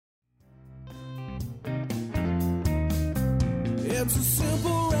It's a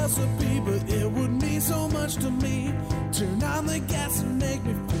simple recipe, but it would mean so much to me. Turn on the gas and make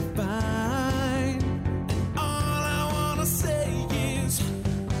me feel fine. And all I wanna say is,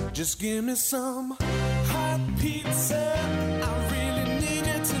 just give me some hot pizza. I really need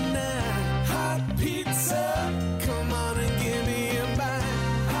you tonight. Hot pizza, come on and give me a bite.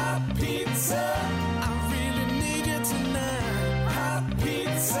 Hot pizza, I really need you tonight. Hot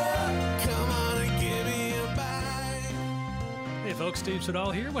pizza, come on and give me a bite. Hey folks, Steve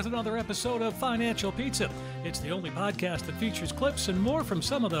Siddall here with another episode of Financial Pizza. It's the only podcast that features clips and more from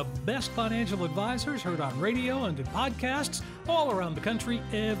some of the best financial advisors heard on radio and in podcasts all around the country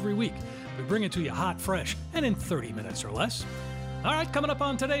every week. We bring it to you hot, fresh, and in 30 minutes or less. All right, coming up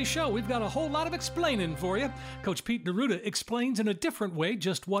on today's show, we've got a whole lot of explaining for you. Coach Pete D'Arruda explains in a different way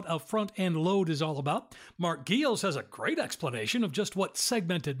just what a front-end load is all about. Mark Giels has a great explanation of just what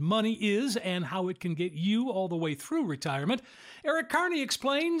segmented money is and how it can get you all the way through retirement. Eric Carney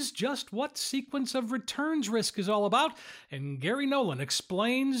explains just what sequence of returns risk is all about. And Gary Nolan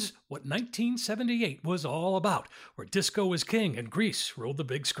explains what 1978 was all about, where disco was king and Grease ruled the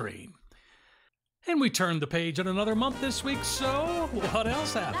big screen. And we turned the page on another month this week, so what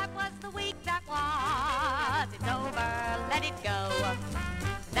else happened? That was the week that was. It's over, let it go.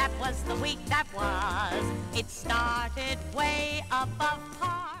 That was the week that was. It started way above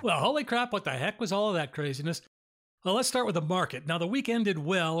par. Well, holy crap, what the heck was all of that craziness? Well, let's start with the market. Now, the week ended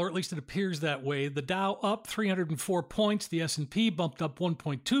well, or at least it appears that way. The Dow up 304 points. The S&P bumped up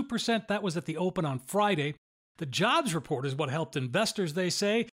 1.2%. That was at the open on Friday. The jobs report is what helped investors, they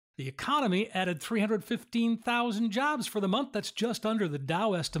say. The economy added 315,000 jobs for the month. That's just under the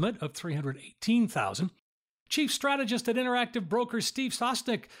Dow estimate of 318,000. Chief strategist at Interactive Brokers Steve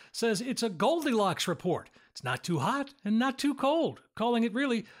Sosnick says it's a Goldilocks report. It's not too hot and not too cold, calling it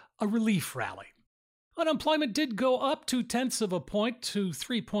really a relief rally. Unemployment did go up 0.2 of a point to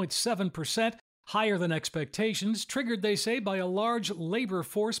 3.7%, higher than expectations, triggered, they say, by a large labor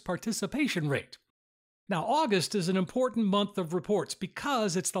force participation rate. Now, August is an important month of reports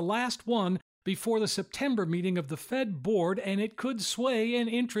because it's the last one before the September meeting of the Fed board, and it could sway an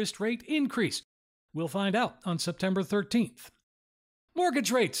interest rate increase. We'll find out on September 13th.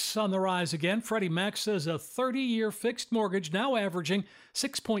 Mortgage rates on the rise again. Freddie Mac says a 30-year fixed mortgage now averaging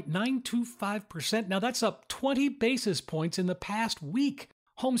 6.925%. Now, that's up 20 basis points in the past week.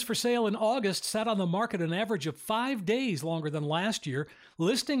 Homes for sale in August sat on the market an average of 5 days longer than last year.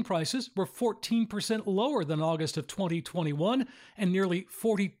 Listing prices were 14% lower than August of 2021 and nearly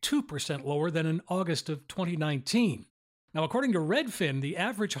 42% lower than in August of 2019. Now, according to Redfin, the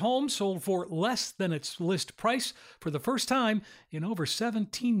average home sold for less than its list price for the first time in over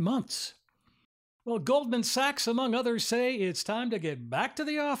 17 months. Well, Goldman Sachs, among others, say it's time to get back to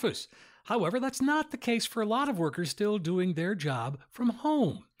the office. However, that's not the case for a lot of workers still doing their job from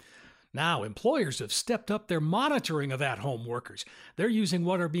home. Now, employers have stepped up their monitoring of at-home workers. They're using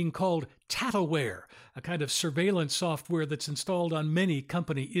what are being called Tattleware, a kind of surveillance software that's installed on many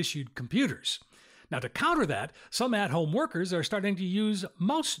company-issued computers. Now, to counter that, some at-home workers are starting to use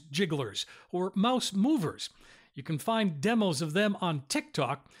mouse jigglers or mouse movers. You can find demos of them on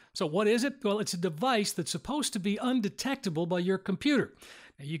TikTok. So what is it? Well, it's a device that's supposed to be undetectable by your computer.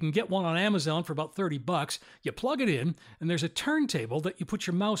 Now, you can get one on Amazon for about $30. You plug it in, and there's a turntable that you put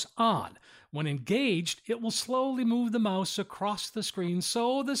your mouse on. When engaged, it will slowly move the mouse across the screen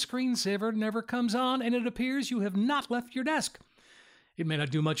so the screensaver never comes on, and it appears you have not left your desk. It may not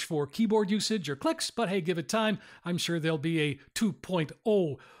do much for keyboard usage or clicks, but hey, give it time. I'm sure there'll be a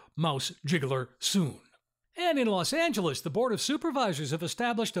 2.0 mouse jiggler soon. And in Los Angeles, the Board of Supervisors have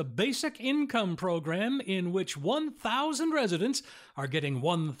established a basic income program in which 1,000 residents are getting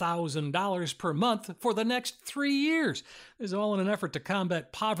 $1,000 per month for the next 3 years. This is all in an effort to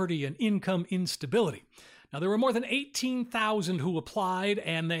combat poverty and income instability. Now, there were more than 18,000 who applied,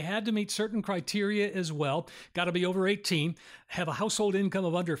 and they had to meet certain criteria as well. Got to be over 18, have a household income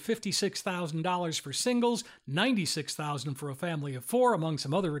of under $56,000 for singles, $96,000 for a family of 4, among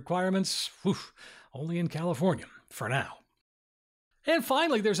some other requirements. Whew, only in California for now. And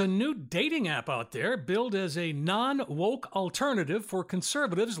finally, there's a new dating app out there billed as a non-woke alternative for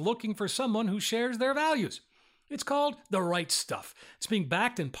conservatives looking for someone who shares their values. It's called The Right Stuff. It's being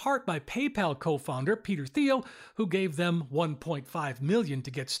backed in part by PayPal co-founder Peter Thiel, who gave them $1.5 million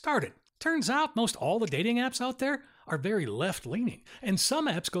to get started. Turns out most all the dating apps out there are very left-leaning, and some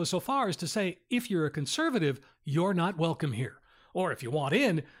apps go so far as to say, if you're a conservative, you're not welcome here. Or if you want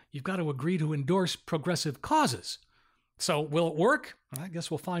in, you've got to agree to endorse progressive causes. So will it work? I guess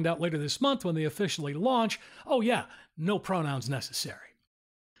we'll find out later this month when they officially launch. Oh yeah, no pronouns necessary.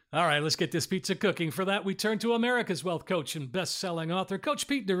 All right, let's get this pizza cooking. For that, we turn to America's wealth coach and best-selling author, Coach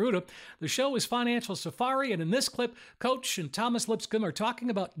Pete D'Arruda. The show is Financial Safari, and in this clip, Coach and Thomas Lipscomb are talking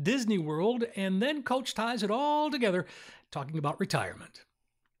about Disney World, and then Coach ties it all together, talking about retirement.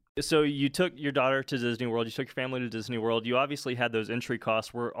 So you took your daughter to Disney World. You took your family to Disney World. You obviously had those entry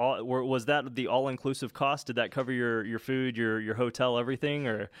costs. Was that the all-inclusive cost? Did that cover your food, your hotel, everything,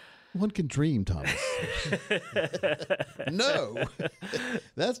 or? One can dream, Thomas. No,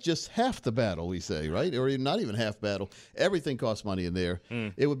 that's just half the battle, we say, right? Or not even half battle. Everything costs money in there.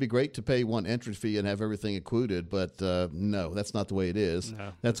 It would be great to pay one entry fee and have everything included, but no, that's not the way it is.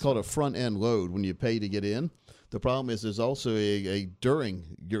 No, that's called a front-end load when you pay to get in. The problem is there's also a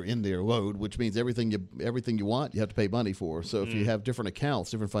during you're in there load, which means everything you want, you have to pay money for. So if you have different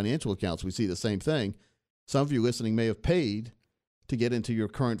accounts, different financial accounts, we see the same thing. Some of you listening may have paid to get into your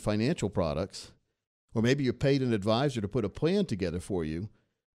current financial products, or maybe you paid an advisor to put a plan together for you.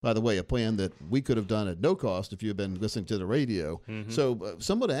 By the way, a plan that we could have done at no cost if you had been listening to the radio. So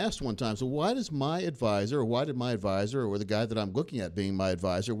someone asked one time, so why did my advisor, or the guy that I'm looking at being my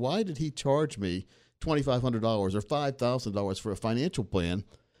advisor, why did he charge me $2,500 or $5,000 for a financial plan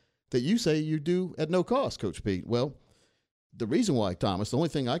that you say you do at no cost, Coach Pete? Well, the reason why, Thomas, the only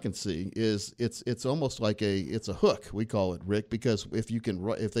thing I can see is it's almost like it's a hook, we call it, Rick, because if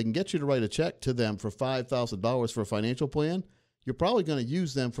they can get you to write a check to them for $5,000 for a financial plan, you're probably going to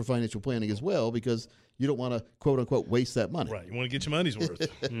use them for financial planning as well, because you don't want to, quote unquote, waste that money. Right. You want to get your money's worth.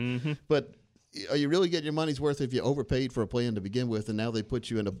 But are you really getting your money's worth if you overpaid for a plan to begin with, and now they put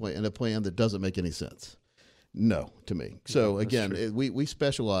you in a plan that doesn't make any sense? No, to me. So again, we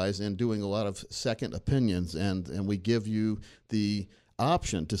specialize in doing a lot of second opinions, and we give you the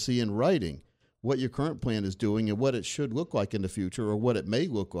option to see in writing what your current plan is doing and what it should look like in the future, or what it may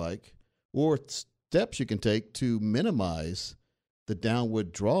look like, or steps you can take to minimize the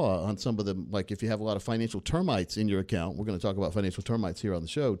downward draw on some of them. Like if you have a lot of financial termites in your account, we're going to talk about financial termites here on the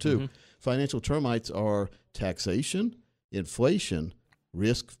show too. Financial termites are taxation, inflation,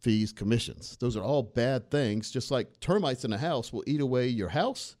 risk, fees, commissions. Those are all bad things. Just like termites in a house will eat away your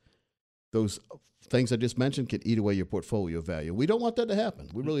house, those things I just mentioned can eat away your portfolio value. We don't want that to happen.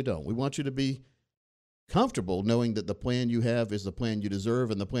 We really don't. We want you to be comfortable knowing that the plan you have is the plan you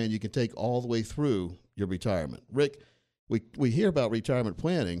deserve and the plan you can take all the way through your retirement. Rick, we hear about retirement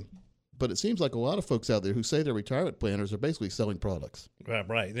planning, but it seems like a lot of folks out there who say they're retirement planners are basically selling products.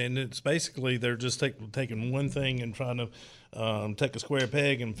 Right. And it's basically they're just taking one thing and trying to take a square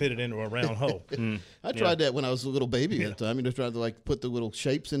peg and fit it into a round hole. I tried that when I was a little baby at the time. Just tried to put the little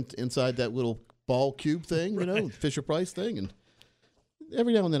shapes inside that little ball cube thing, Fisher-Price thing, and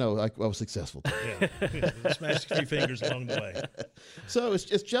every now and then I was successful. Smashed a few fingers along the way. So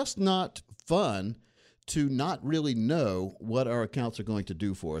it's just not fun to not really know what our accounts are going to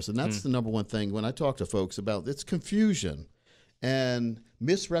do for us. And that's the number one thing when I talk to folks about. It's confusion and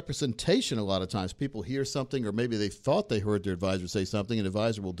misrepresentation. A lot of times people hear something, or maybe they thought they heard their advisor say something, and the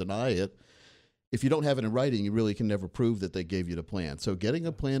advisor will deny it. If you don't have it in writing, you really can never prove that they gave you the plan. So getting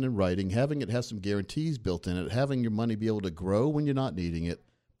a plan in writing, having it have some guarantees built in it, having your money be able to grow when you're not needing it,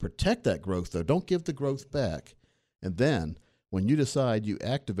 protect that growth, though. Don't give the growth back. And then when you decide, you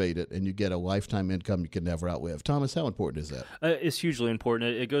activate it and you get a lifetime income you can never outlive. Thomas, how important is that? It's hugely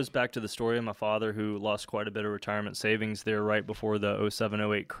important. It goes back to the story of my father, who lost quite a bit of retirement savings there right before the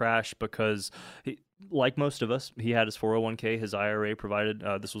 07-08 crash, because like most of us, he had his 401k, his IRA provided.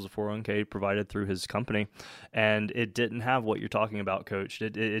 This was a 401k provided through his company, and it didn't have what you're talking about, Coach.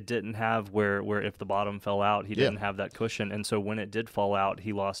 It didn't have where if the bottom fell out, he didn't have that cushion, and so when it did fall out,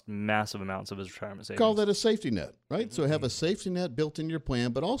 he lost massive amounts of his retirement savings. Call that a safety net, right? So have a safety net built in your plan,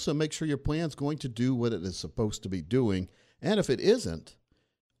 but also make sure your plan's going to do what it is supposed to be doing, and if it isn't,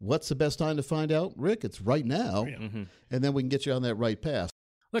 what's the best time to find out, Rick? It's right now, and then we can get you on that right path.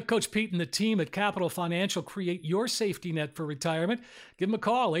 Let Coach Pete and the team at Capital Financial create your safety net for retirement. Give them a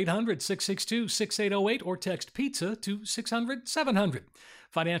call, 800-662-6808, or text PIZZA to 600-700.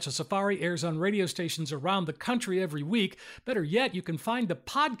 Financial Safari airs on radio stations around the country every week. Better yet, you can find the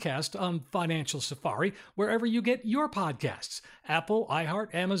podcast on Financial Safari wherever you get your podcasts. Apple,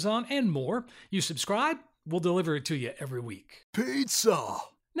 iHeart, Amazon, and more. You subscribe, we'll deliver it to you every week. Pizza!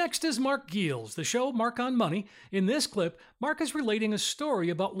 Next is Mark Giels, the show Mark on Money. In this clip, Mark is relating a story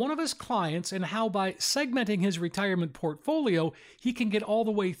about one of his clients and how by segmenting his retirement portfolio, he can get all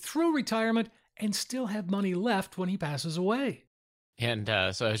the way through retirement and still have money left when he passes away. And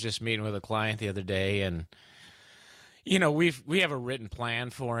so I was just meeting with a client the other day, and we have a written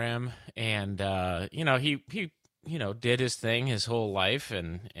plan for him, and he did his thing his whole life,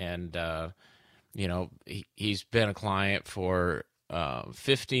 and he's been a client for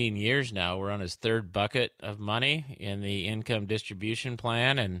 15 years now. We're on his third bucket of money in the income distribution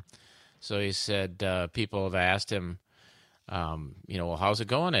plan. And so he said people have asked him, well, how's it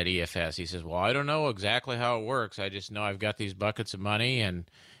going at EFS? He says, well, I don't know exactly how it works. I just know I've got these buckets of money, and,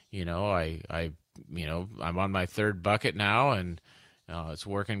 I'm on my third bucket now, and it's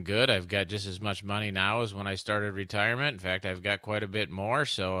working good. I've got just as much money now as when I started retirement. In fact, I've got quite a bit more,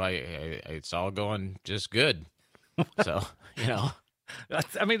 so it's all going just good. So,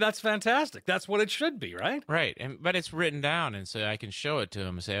 That's fantastic. That's what it should be, right? Right. But it's written down, and so I can show it to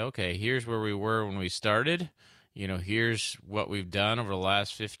him and say, okay, here's where we were when we started. Here's what we've done over the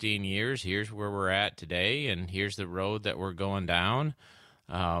last 15 years. Here's where we're at today, and here's the road that we're going down.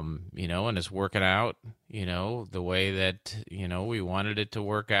 And it's working out, the way that, we wanted it to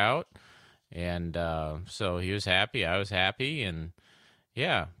work out. And so he was happy, I was happy, and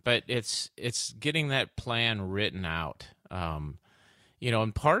yeah, but it's getting that plan written out.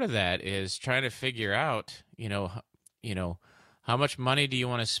 And part of that is trying to figure out, how much money do you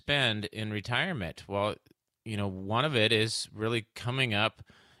want to spend in retirement? Well, one of it is really coming up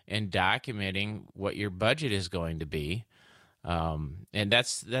and documenting what your budget is going to be. And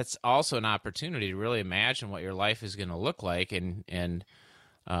that's also an opportunity to really imagine what your life is going to look like, and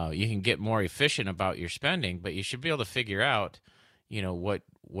you can get more efficient about your spending, but you should be able to figure out,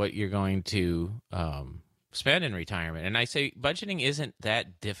 what you're going to spend in retirement. And I say budgeting isn't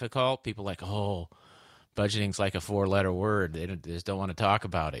that difficult. People are like, oh, budgeting's like a 4-letter word. They just don't want to talk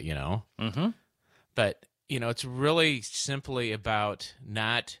about it, Mm-hmm. But, it's really simply about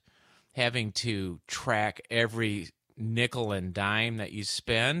not having to track every nickel and dime that you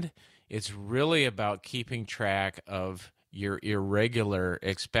spend. It's really about keeping track of your irregular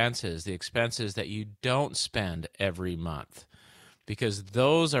expenses, the expenses that you don't spend every month, because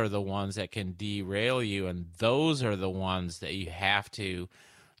those are the ones that can derail you, and those are the ones that you have to,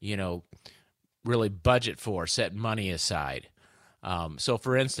 really budget for, set money aside. So,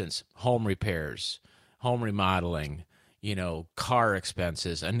 for instance, home repairs, home remodeling, car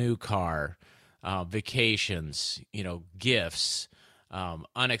expenses, a new car, vacations, gifts,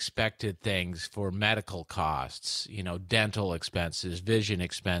 unexpected things for medical costs, dental expenses, vision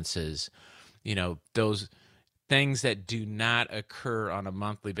expenses, those things that do not occur on a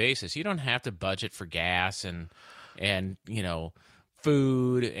monthly basis. You don't have to budget for gas and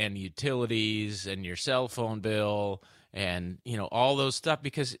food and utilities and your cell phone bill and, all those stuff,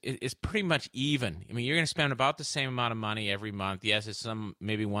 because it's pretty much even. I mean, you're going to spend about the same amount of money every month. Yes,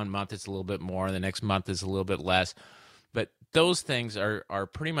 maybe one month it's a little bit more, the next month is a little bit less. But those things are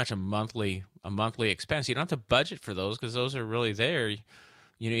pretty much a monthly expense. You don't have to budget for those because those are really there.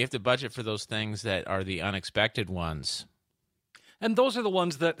 You have to budget for those things that are the unexpected ones. And those are the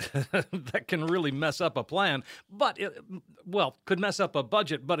ones that that can really mess up a plan, but could mess up a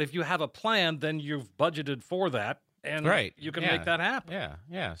budget. But if you have a plan, then you've budgeted for that, and right. You can make that happen.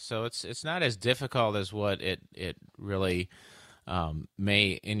 Yeah. So it's not as difficult as what it really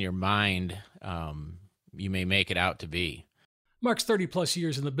may in your mind you may make it out to be. Mark's 30-plus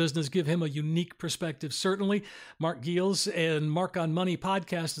years in the business give him a unique perspective, certainly. Mark Giels and Mark on Money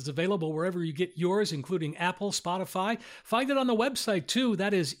podcast is available wherever you get yours, including Apple, Spotify. Find it on the website, too.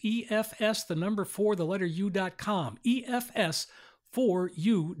 That is EFS4U.com.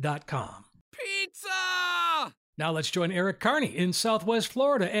 EFS4U.com. Pizza! Now let's join Eric Carney in Southwest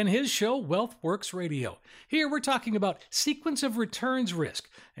Florida and his show, WealthWorks Radio. Here we're talking about sequence of returns risk,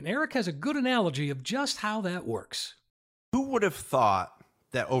 and Eric has a good analogy of just how that works. Who would have thought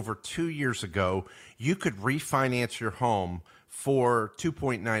that over 2 years ago, you could refinance your home for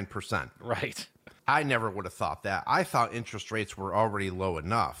 2.9%? Right. I never would have thought that. I thought interest rates were already low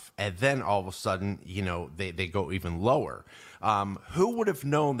enough. And then all of a sudden, they go even lower. Who would have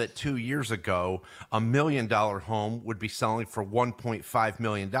known that 2 years ago, $1 million home would be selling for $1.5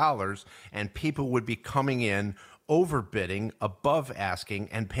 million and people would be coming in overbidding, above asking,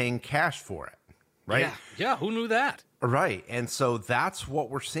 and paying cash for it? Right? Yeah, who knew that? Right. And so that's what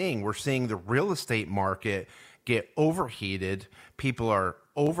we're seeing. We're seeing the real estate market get overheated. People are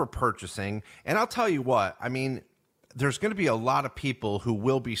over purchasing. And I'll tell you what, I mean, there's going to be a lot of people who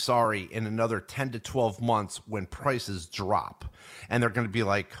will be sorry in another 10 to 12 months when prices drop. And they're going to be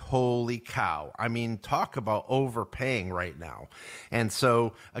like, holy cow. I mean, talk about overpaying right now. And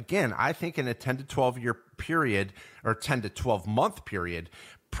so, again, I think in a 10 to 12 year period or 10 to 12 month period,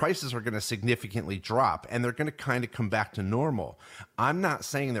 prices are going to significantly drop and they're going to kind of come back to normal. I'm not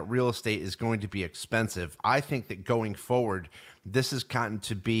saying that real estate is going to be expensive. I think that going forward, this has gotten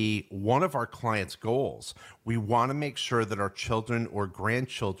to be one of our clients' goals. We want to make sure that our children or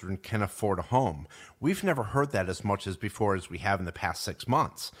grandchildren can afford a home. We've never heard that as much as before as we have in the past 6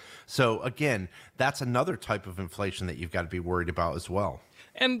 months. So again, that's another type of inflation that you've got to be worried about as well.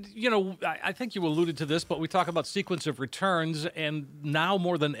 And, I think you alluded to this, but we talk about sequence of returns, and now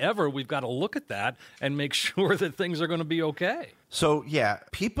more than ever, we've got to look at that and make sure that things are going to be okay. So, yeah,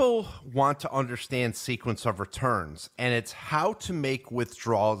 people want to understand sequence of returns, and it's how to make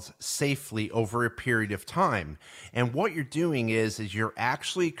withdrawals safely over a period of time. And what you're doing is you're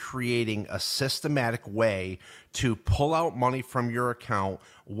actually creating a systematic way to pull out money from your account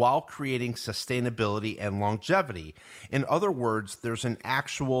while creating sustainability and longevity. In other words, there's an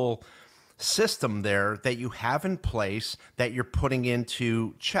actual system there that you have in place that you're putting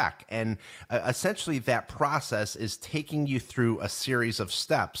into check. And essentially that process is taking you through a series of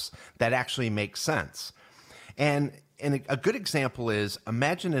steps that actually make sense. And a good example is,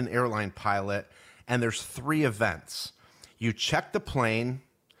 imagine an airline pilot and there's 3 events. You check the plane,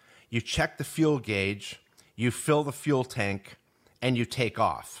 you check the fuel gauge, you fill the fuel tank, and you take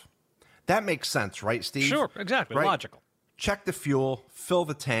off. That makes sense, right, Steve? Sure, exactly. Right? Logical. Check the fuel, fill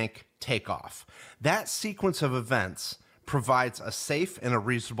the tank, take off. That sequence of events provides a safe and a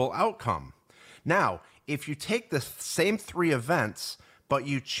reasonable outcome. Now, if you take the same 3 events, but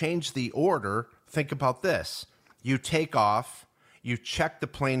you change the order, think about this. You take off, you check the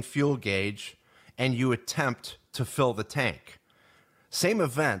plane fuel gauge, and you attempt to fill the tank. Same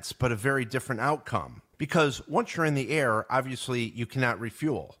events, but a very different outcome. Because once you're in the air, obviously you cannot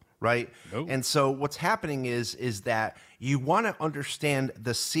refuel, right? Nope. And so what's happening is that you want to understand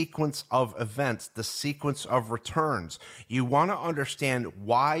the sequence of events, the sequence of returns. You want to understand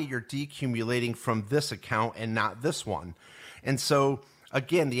why you're decumulating from this account and not this one. And so,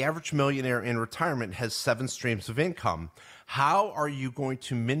 again, the average millionaire in retirement has 7 streams of income. How are you going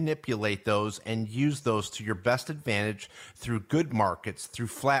to manipulate those and use those to your best advantage through good markets, through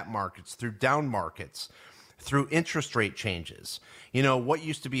flat markets, through down markets, through interest rate changes? What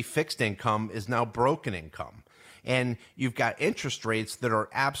used to be fixed income is now broken income. And you've got interest rates that are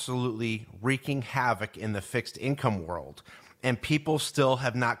absolutely wreaking havoc in the fixed income world. And people still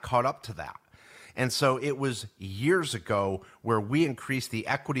have not caught up to that. And so it was years ago where we increased the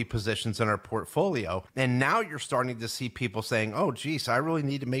equity positions in our portfolio. And now you're starting to see people saying, oh, geez, I really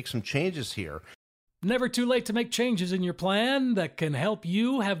need to make some changes here. Never too late to make changes in your plan that can help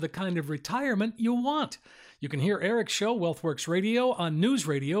you have the kind of retirement you want. You can hear Eric's show, WealthWorks Radio, on News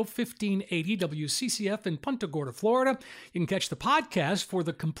Radio 1580 WCCF in Punta Gorda, Florida. You can catch the podcast for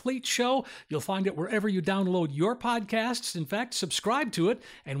the complete show. You'll find it wherever you download your podcasts. In fact, subscribe to it,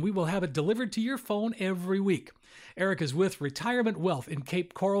 and we will have it delivered to your phone every week. Eric is with Retirement Wealth in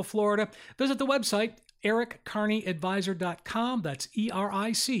Cape Coral, Florida. Visit the website, ericcarneyadvisor.com. That's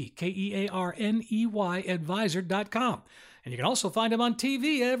ERICKEARNEY advisor.com. And you can also find him on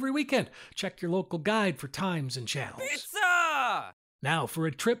TV every weekend. Check your local guide for times and channels. Pizza! Now, for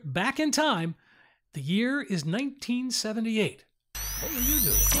a trip back in time, the year is 1978. What were you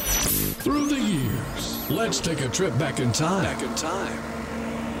doing? Through the years, let's take a trip back in time.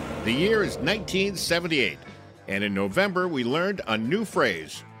 The year is 1978, and in November we learned a new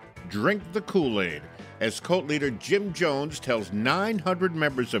phrase, drink the Kool-Aid, as cult leader Jim Jones tells 900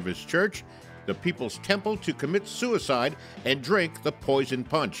 members of his church, the People's Temple, to commit suicide and drink the poison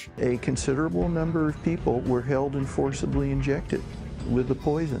punch. A considerable number of people were held and forcibly injected with the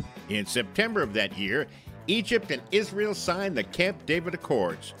poison. In September of that year, Egypt and Israel signed the Camp David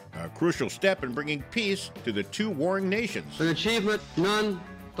Accords, a crucial step in bringing peace to the 2 warring nations. An achievement none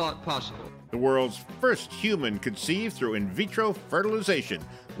thought possible. The world's first human conceived through in vitro fertilization,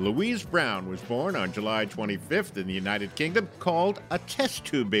 Louise Brown was born on July 25th in the United Kingdom, called a test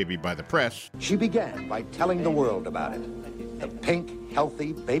tube baby by the press. She began by telling the world about it. The pink,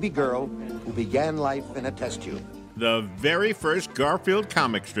 healthy baby girl who began life in a test tube. The very first Garfield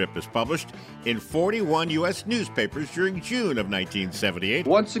comic strip is published in 41 U.S. newspapers during June of 1978.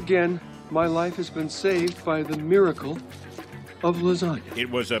 Once again, my life has been saved by the miracle of lasagna. It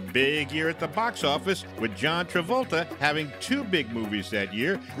was a big year at the box office, with John Travolta having 2 big movies that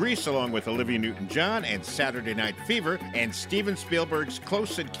year, Grease along with Olivia Newton-John and Saturday Night Fever, and Steven Spielberg's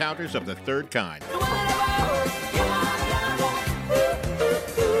Close Encounters of the Third Kind.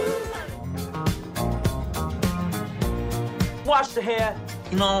 Wash the hair.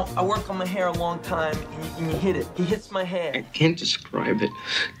 I work on my hair a long time, and you hit it. He hits my hair. I can't describe it,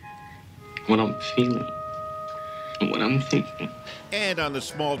 what I'm feeling. what I'm thinking. And on the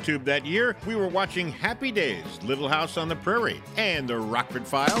small tube that year, we were watching Happy Days, Little House on the Prairie, and the Rockford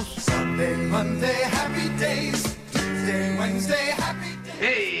Files. Sunday, Monday, happy days. Tuesday, Wednesday, happy days.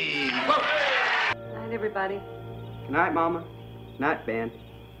 Hey! Whoa! Good night, everybody. Good night, Mama. Night, Ben.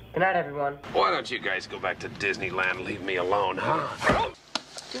 Good night, everyone. Why don't you guys go back to Disneyland and leave me alone, huh?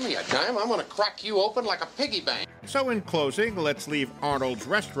 Give me a dime. I'm going to crack you open like a piggy bank. So in closing, let's leave Arnold's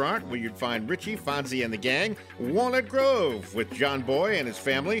Restaurant, where you'd find Richie, Fonzie, and the gang, Walnut Grove with John Boy and his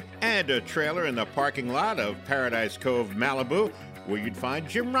family, and a trailer in the parking lot of Paradise Cove, Malibu, where you'd find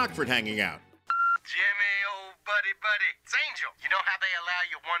Jim Rockford hanging out. Jimmy, old buddy. It's Angel. You know how they allow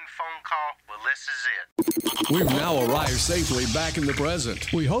you one phone call? Well, this is it. We've now arrived safely back in the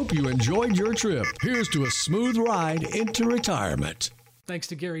present. We hope you enjoyed your trip. Here's to a smooth ride into retirement. Thanks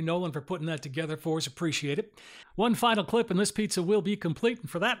to Gary Nolan for putting that together for us. Appreciate it. One final clip and this pizza will be complete. And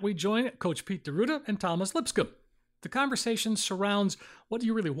for that, we join Coach Pete D'Arruda and Thomas Lipscomb. The conversation surrounds what do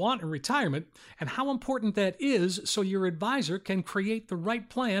you really want in retirement and how important that is so your advisor can create the right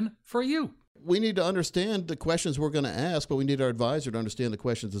plan for you. We need to understand the questions we're going to ask, but we need our advisor to understand the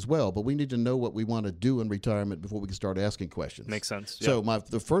questions as well. But we need to know what we want to do in retirement before we can start asking questions. Makes sense. So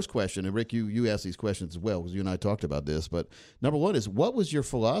the first question, and Rick, you asked these questions as well because you and I talked about this, but number one is, what was your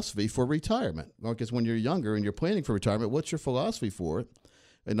philosophy for retirement? Because when you're younger and you're planning for retirement, what's your philosophy for it?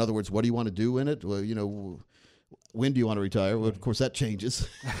 In other words, what do you want to do in it? Well, when do you want to retire? Well, of course, that changes.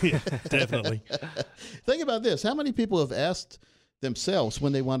 Yeah, definitely. Think about this. How many people have asked themselves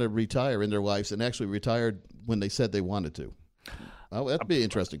when they want to retire in their lives and actually retired when they said they wanted to? Well, that'd be an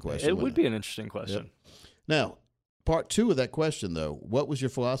interesting question. It would be an interesting question. Yep. Now, part two of that question, though, what was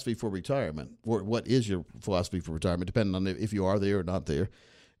your philosophy for retirement? Or what is your philosophy for retirement, depending on if you are there or not there?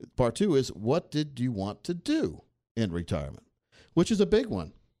 Part two is, what did you want to do in retirement? Which is a big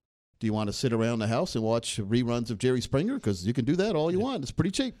one. Do you want to sit around the house and watch reruns of Jerry Springer? Because you can do that all you want. It's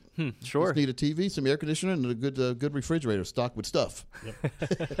pretty cheap. Sure. Just need a TV, some air conditioner, and a good refrigerator stocked with stuff. Yep.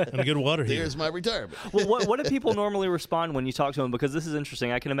 And a good water heater. There's my retirement. Well, what do people normally respond when you talk to them? Because this is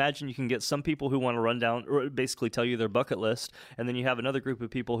interesting. I can imagine you can get some people who want to run down or basically tell you their bucket list, and then you have another group of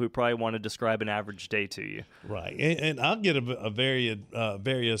people who probably want to describe an average day to you. Right. And I'll get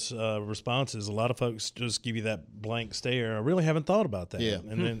various responses. A lot of folks just give you that blank stare. I really haven't thought about that. Yeah.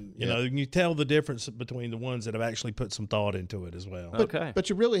 And then, you know, you tell the difference between the ones that have actually put some thought into it as well. But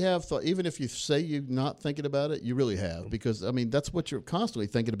you really have thought, even if you say you're not thinking about it, you really have, because I mean that's what you're constantly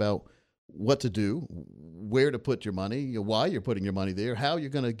thinking about: what to do, where to put your money, why you're putting your money there, how you're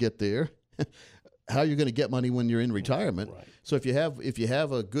going to get there, how you're going to get money when you're in retirement. Right. So if you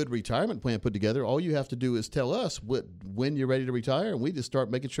have a good retirement plan put together, all you have to do is tell us when you're ready to retire, and we just start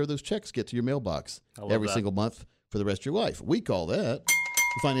making sure those checks get to your mailbox every single month for the rest of your life. We call that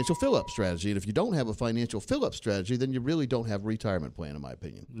the financial fill-up strategy. And if you don't have a financial fill-up strategy, then you really don't have a retirement plan, in my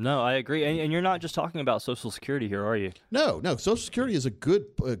opinion. No, I agree. And you're not just talking about Social Security here, are you? No. Social Security is a good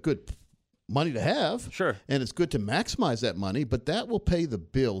money to have. Sure. And it's good to maximize that money, but that will pay the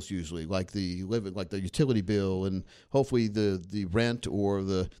bills usually, like the utility bill and hopefully the rent or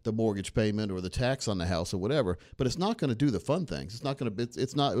the mortgage payment or the tax on the house or whatever. But it's not going to do the fun things. It's not going to.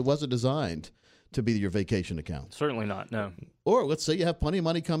 It wasn't designed to be your vacation account. Certainly not, no. Or let's say you have plenty of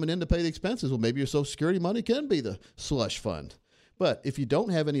money coming in to pay the expenses. Well, maybe your Social Security money can be the slush fund. But if you don't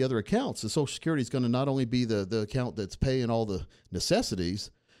have any other accounts, the Social Security is going to not only be the account that's paying all the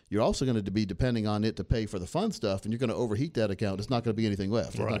necessities, you're also going to be depending on it to pay for the fun stuff, and you're going to overheat that account. There's not going to be anything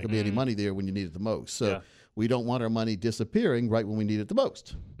left. There's not going to be any money there when you need it the most. So we don't want our money disappearing right when we need it the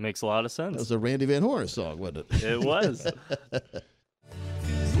most. Makes a lot of sense. That was a Randy Van Horn song, wasn't it? It was.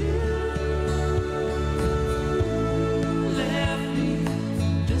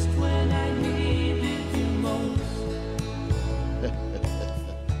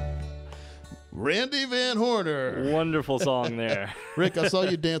 Randy Van Horner. Wonderful song there. Rick, I saw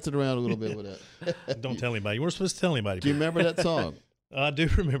you dancing around a little bit with that. Don't tell anybody. You weren't supposed to tell anybody. Do you remember that song? I do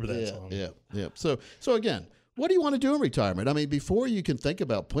remember that song. Yeah. So again, what do you want to do in retirement? I mean, before you can think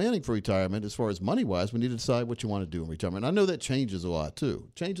about planning for retirement, as far as money-wise, we need to decide what you want to do in retirement. I know that changes a lot, too.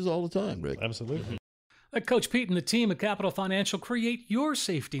 Changes all the time, Rick. Absolutely. Let Coach Pete and the team at Capital Financial create your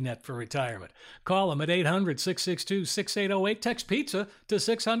safety net for retirement. Call them at 800-662-6808. Text PIZZA to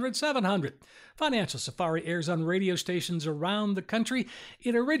 600-700. Financial Safari airs on radio stations around the country.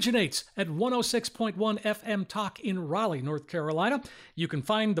 It originates at 106.1 FM Talk in Raleigh, North Carolina. You can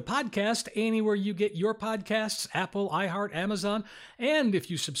find the podcast anywhere you get your podcasts, Apple, iHeart, Amazon. And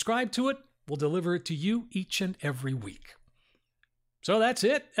if you subscribe to it, we'll deliver it to you each and every week. So that's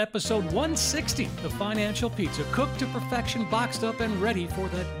it, episode 160 of Financial Pizza, cooked to perfection, boxed up, and ready for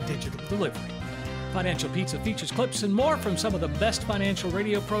that digital delivery. Financial Pizza features clips and more from some of the best financial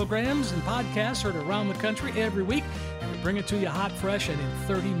radio programs and podcasts heard around the country every week, and we bring it to you hot, fresh, and in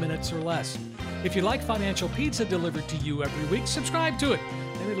 30 minutes or less. If you like Financial Pizza delivered to you every week, subscribe to it,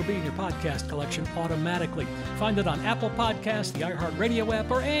 and it'll be in your podcast collection automatically. Find it on Apple Podcasts, the iHeartRadio app,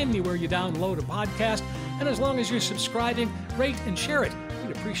 or anywhere you download a podcast. And as long as you're subscribing, rate and share it.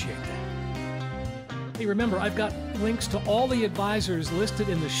 We'd appreciate that. Hey, remember, I've got links to all the advisors listed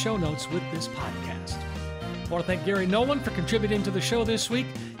in the show notes with this podcast. I want to thank Gary Nolan for contributing to the show this week.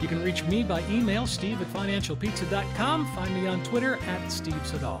 You can reach me by email, steve@financialpizza.com. Find me on Twitter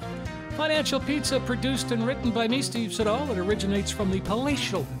 @SteveSidal. Financial Pizza, produced and written by me, Steve Siddall. It originates from the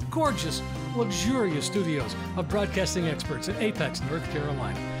palatial, gorgeous, luxurious studios of broadcasting experts in Apex, North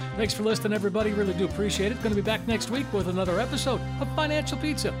Carolina. Thanks for listening, everybody. Really do appreciate it. Going to be back next week with another episode of Financial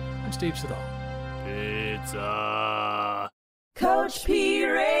Pizza. I'm Steve Siddall. Pizza. Coach P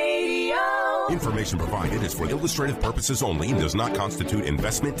Radio. Information provided is for illustrative purposes only and does not constitute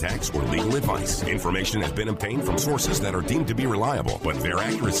investment, tax, or legal advice. Information has been obtained from sources that are deemed to be reliable, but their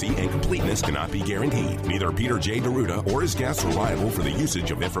accuracy and completeness cannot be guaranteed. Neither Peter J. Deruta or his guests are liable for the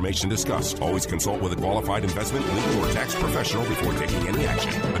usage of information discussed. Always consult with a qualified investment, legal, or tax professional before taking any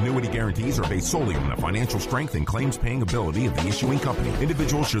action. Annuity guarantees are based solely on the financial strength and claims-paying ability of the issuing company.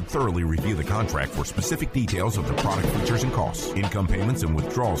 Individuals should thoroughly review the contract for specific details of the product features and costs. Income payments and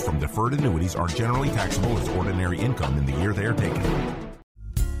withdrawals from deferred annuities are generally taxable as ordinary income in the year they are taken.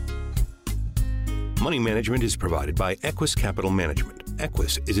 Money management is provided by Equus Capital Management.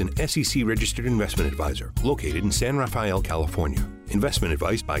 Equus is an SEC-registered investment advisor located in San Rafael, California. Investment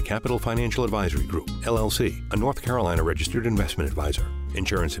advice by Capital Financial Advisory Group, LLC, a North Carolina-registered investment advisor.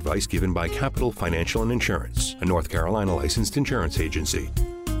 Insurance advice given by Capital Financial and Insurance, a North Carolina licensed insurance agency.